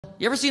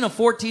You ever seen a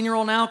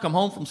 14-year-old now come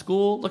home from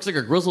school? Looks like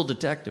a grizzled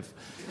detective.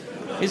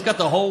 He's got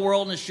the whole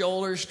world on his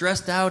shoulders,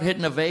 stressed out,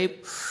 hitting a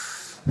vape.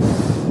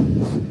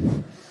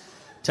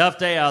 Tough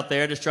day out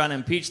there, just trying to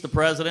impeach the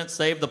president,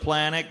 save the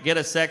planet, get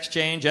a sex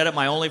change, edit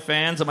my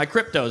OnlyFans, and my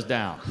crypto's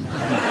down.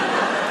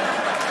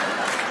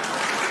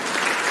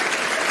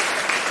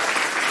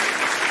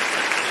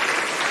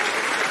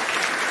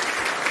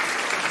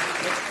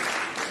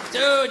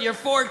 Dude, you're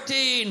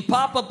 14.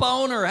 Pop a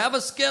boner. Have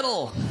a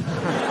Skittle.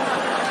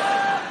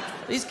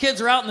 These kids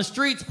are out in the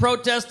streets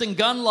protesting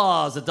gun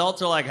laws.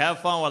 Adults are like,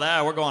 have fun with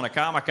that. We're going to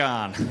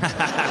Comic-Con.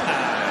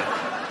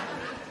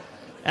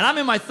 And I'm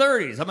in my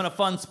 30s. I'm in a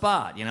fun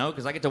spot, you know,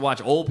 because I get to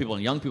watch old people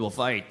and young people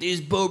fight.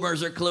 These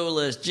boomers are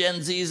clueless.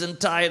 Gen Z's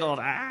entitled.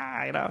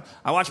 You know.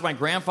 I watch my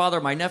grandfather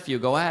and my nephew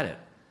go at it.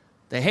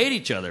 They hate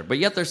each other, but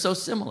yet they're so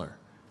similar.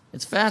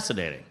 It's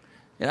fascinating.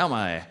 You know,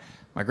 my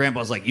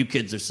grandpa's like, you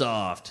kids are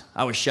soft.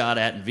 I was shot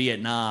at in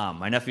Vietnam.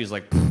 My nephew's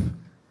like,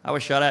 I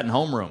was shot at in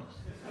homeroom.